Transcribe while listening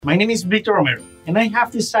My name is Victor Romero, and I have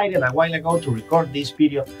decided a while ago to record this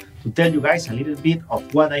video to tell you guys a little bit of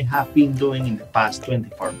what I have been doing in the past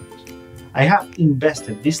 24 months. I have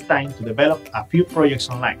invested this time to develop a few projects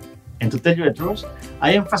online, and to tell you the truth,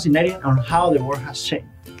 I am fascinated on how the world has changed.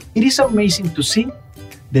 It is amazing to see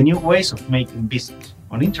the new ways of making business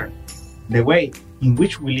on internet. The way in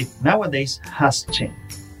which we live nowadays has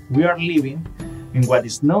changed. We are living in what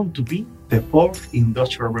is known to be the fourth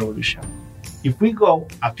industrial revolution. If we go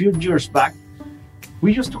a few years back,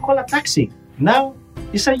 we used to call a taxi. Now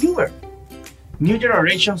it's a Uber. New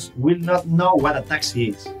generations will not know what a taxi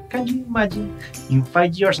is. Can you imagine in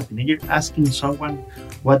 5 years a teenager asking someone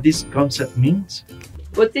what this concept means?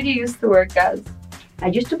 What did you used to work as?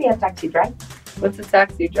 I used to be a taxi driver. What's a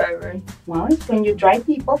taxi driver? Well, it's when you drive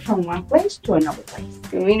people from one place to another place.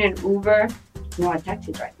 You mean an Uber? No, a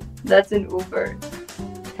taxi driver. That's an Uber.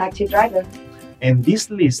 Taxi driver. And this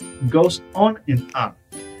list goes on and on.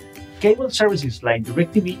 Cable services like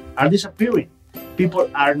DirecTV are disappearing. People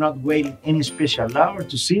are not waiting any special hour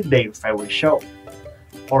to see their favorite show,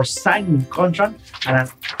 or signing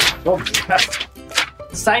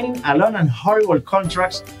alone and horrible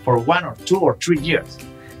contracts for 1 or 2 or 3 years.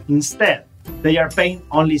 Instead, they are paying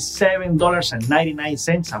only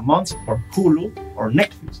 $7.99 a month for Hulu or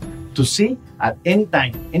Netflix to see at any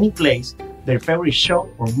time, any place, their favorite show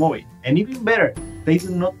or movie. And even better, they do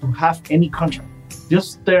not have any contract,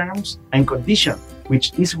 just terms and conditions,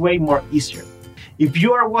 which is way more easier. If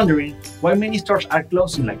you are wondering why many stores are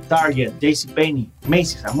closing like Target, JCPenney,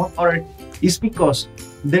 Macy's, among others, it's because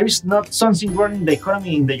there is not something wrong in the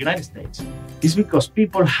economy in the United States. It's because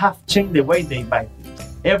people have changed the way they buy things.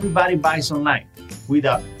 Everybody buys online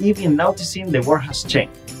without even noticing the world has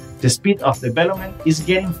changed. The speed of development is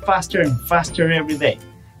getting faster and faster every day,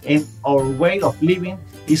 and our way of living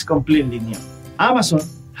is completely new. Amazon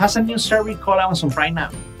has a new service called Amazon Prime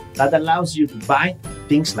Now that allows you to buy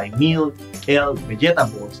things like milk, eggs,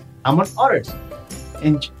 vegetables, among others.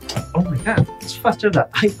 And oh my God, it's faster than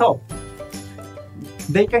I thought.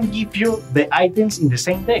 They can give you the items in the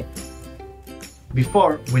same day.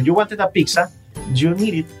 Before, when you wanted a pizza, you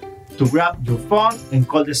needed to grab your phone and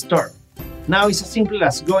call the store. Now it's as simple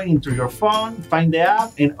as going into your phone, find the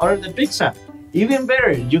app, and order the pizza. Even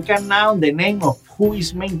better, you can know the name of who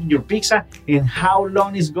is making your pizza and how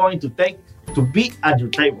long it's going to take to be at your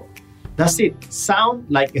table. That's it. Sound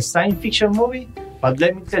like a science fiction movie, but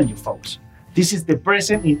let me tell you folks, this is the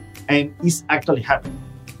present and it's actually happening.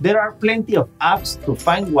 There are plenty of apps to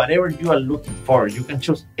find whatever you are looking for. You can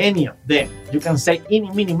choose any of them. You can say any,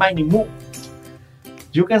 mini, miny, moo.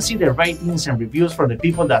 You can see the ratings and reviews for the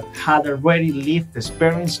people that had already lived the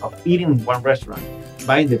experience of eating in one restaurant,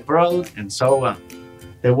 buying the product, and so on.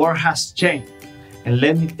 The world has changed, and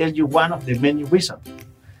let me tell you one of the many reasons.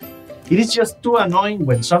 It is just too annoying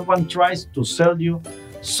when someone tries to sell you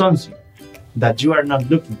something that you are not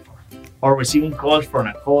looking for, or receiving calls from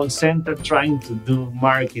a call center trying to do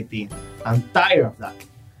marketing. I'm tired of that.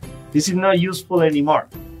 This is not useful anymore.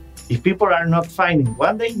 If people are not finding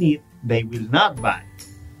what they need, they will not buy.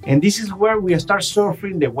 And this is where we start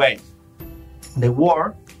surfing the wave. The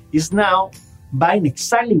world is now buying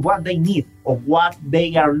exactly what they need or what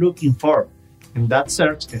they are looking for. And that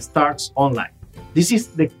search starts online. This is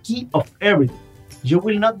the key of everything. You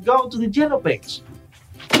will not go to the yellow page.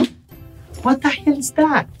 What the hell is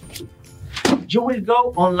that? You will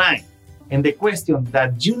go online. And the question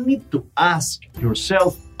that you need to ask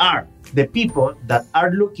yourself are, the people that are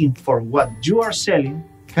looking for what you are selling,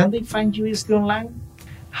 can they find you easily online?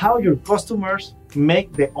 How your customers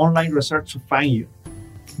make the online research to find you?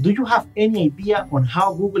 Do you have any idea on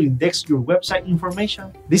how Google indexes your website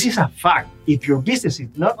information? This is a fact. If your business is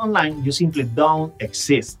not online, you simply don't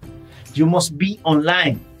exist. You must be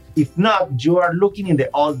online. If not, you are looking in the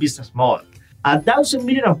old business model. 1,000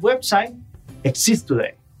 million of websites exist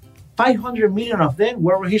today. 500 million of them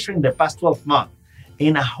were registered in the past 12 months,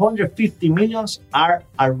 and 150 millions are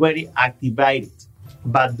already activated.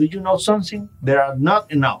 But do you know something? There are not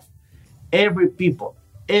enough. Every people,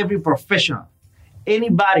 every professional,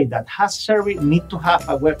 anybody that has service need to have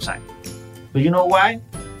a website. Do you know why?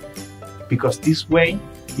 Because this way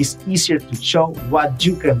it's easier to show what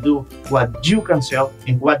you can do, what you can sell,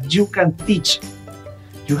 and what you can teach.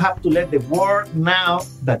 You have to let the world know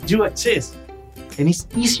that you exist. And it's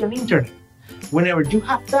easy on internet. Whenever you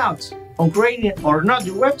have doubts on creating or not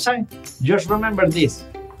your website, just remember this.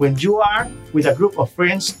 When you are with a group of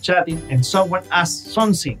friends chatting and someone asks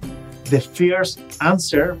something, the first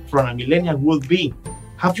answer from a millennial would be,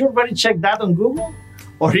 have you already checked that on Google?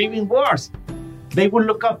 Or even worse, they will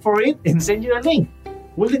look up for it and send you a link.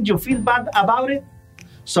 Wouldn't you feel bad about it?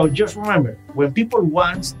 So just remember, when people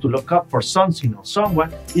want to look up for something or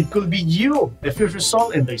someone, it could be you, the first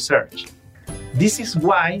result in their search. This is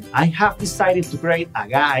why I have decided to create a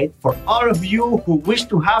guide for all of you who wish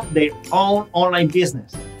to have their own online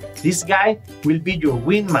business. This guide will be your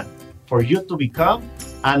wingman for you to become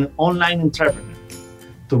an online entrepreneur,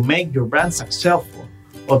 to make your brand successful,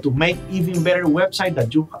 or to make even better website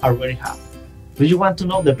that you already have. Do you want to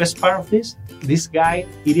know the best part of this? This guide,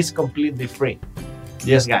 it is completely free.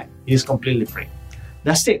 Yes, guys, it is completely free.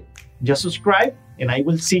 That's it. Just subscribe and I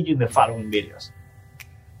will see you in the following videos.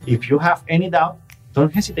 If you have any doubt,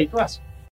 don't hesitate to ask.